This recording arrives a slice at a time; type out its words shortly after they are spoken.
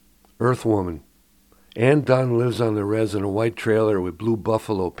Earthwoman. Ann Dunn lives on the res in a white trailer with blue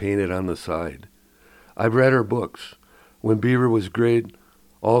buffalo painted on the side. I've read her books. When Beaver Was Great,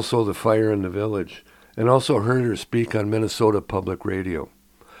 also The Fire in the Village, and also heard her speak on Minnesota Public Radio.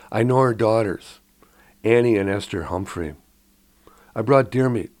 I know her daughters, Annie and Esther Humphrey. I brought deer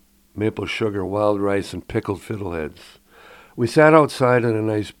meat, maple sugar, wild rice, and pickled fiddleheads. We sat outside in a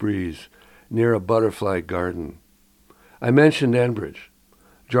nice breeze near a butterfly garden. I mentioned Enbridge,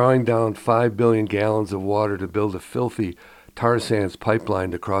 drawing down 5 billion gallons of water to build a filthy tar sands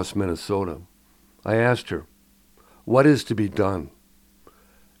pipeline across Minnesota. I asked her, what is to be done?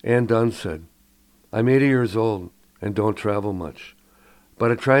 Ann Dunn said, I'm 80 years old and don't travel much,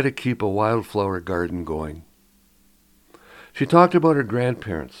 but I try to keep a wildflower garden going. She talked about her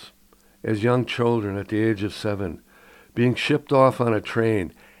grandparents as young children at the age of 7, being shipped off on a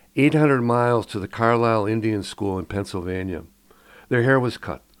train 800 miles to the Carlisle Indian School in Pennsylvania. Their hair was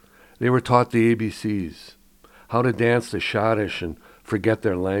cut. They were taught the ABCs, how to dance the schottische and forget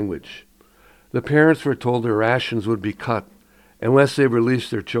their language. The parents were told their rations would be cut unless they released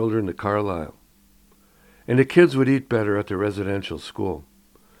their children to Carlisle. And the kids would eat better at the residential school.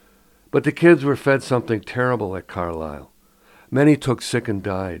 But the kids were fed something terrible at Carlisle. Many took sick and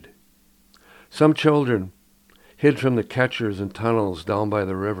died. Some children hid from the catchers in tunnels down by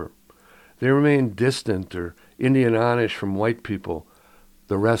the river. They remained distant or Indian Amish from white people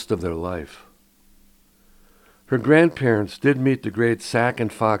the rest of their life. Her grandparents did meet the great Sac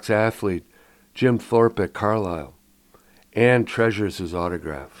and Fox athlete Jim Thorpe at Carlisle. Anne treasures his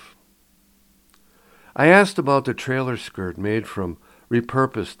autograph. I asked about the trailer skirt made from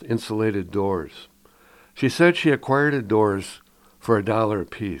repurposed insulated doors. She said she acquired the doors for $1 a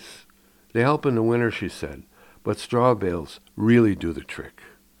piece. They help in the winter, she said, but straw bales really do the trick.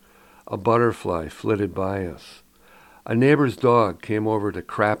 A butterfly flitted by us. A neighbor's dog came over to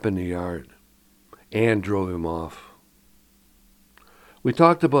crap in the yard. Anne drove him off. We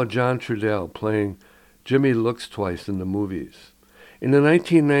talked about John Trudell playing Jimmy Looks Twice in the movies. In the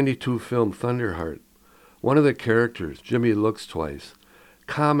 1992 film Thunderheart, one of the characters, Jimmy Looks Twice,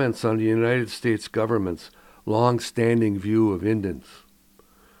 comments on the United States government's long-standing view of Indians.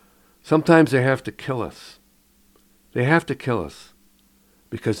 Sometimes they have to kill us. They have to kill us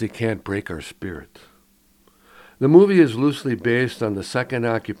because they can't break our spirit. The movie is loosely based on the second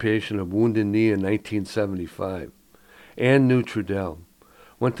occupation of Wounded Knee in 1975. Anne knew Trudell.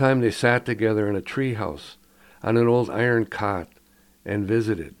 One time they sat together in a treehouse on an old iron cot and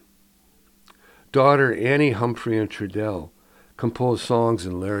visited. Daughter Annie Humphrey and Trudell composed songs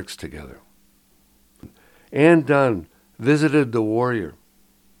and lyrics together. Ann Dunn visited the warrior,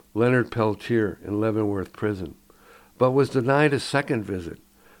 Leonard Peltier, in Leavenworth Prison, but was denied a second visit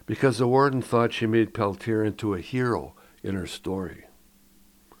because the warden thought she made Peltier into a hero in her story.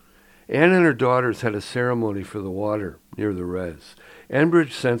 Anne and her daughters had a ceremony for the water near the res.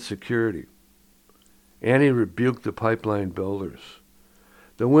 Enbridge sent security. Annie rebuked the pipeline builders.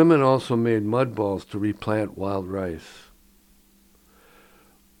 The women also made mud balls to replant wild rice.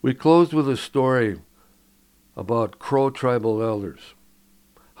 We closed with a story about Crow tribal elders,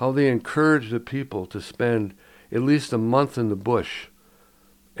 how they encouraged the people to spend at least a month in the bush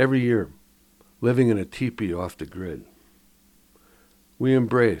every year, living in a teepee off the grid. We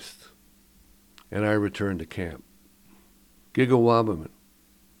embraced, and I returned to camp. Gigawabaman.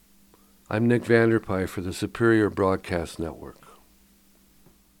 I'm Nick Vanderpye for the Superior Broadcast Network.